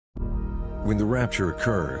When the rapture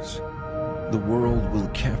occurs, the world will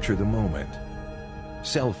capture the moment.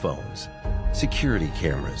 Cell phones, security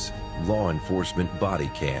cameras, law enforcement body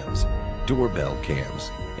cams, doorbell cams,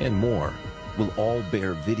 and more will all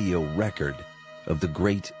bear video record of the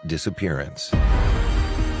great disappearance.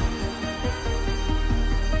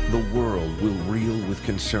 The world will reel with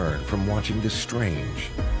concern from watching the strange,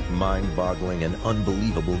 mind-boggling, and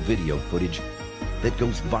unbelievable video footage that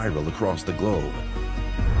goes viral across the globe.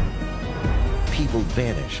 People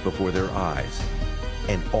vanish before their eyes,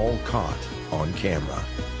 and all caught on camera.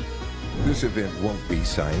 This event won't be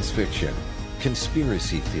science fiction,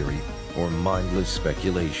 conspiracy theory, or mindless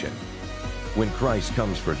speculation. When Christ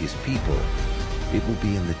comes for his people, it will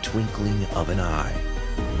be in the twinkling of an eye.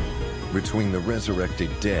 Between the resurrected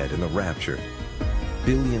dead and the raptured,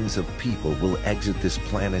 billions of people will exit this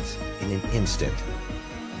planet in an instant,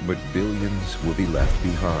 but billions will be left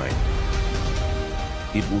behind.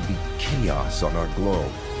 It will be chaos on our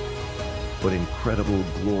globe, but incredible,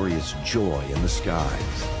 glorious joy in the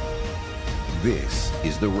skies. This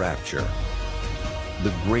is the rapture,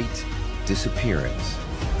 the great disappearance.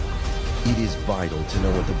 It is vital to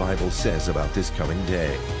know what the Bible says about this coming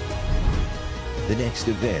day. The next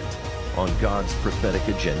event on God's prophetic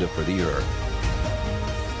agenda for the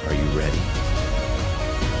earth. Are you ready?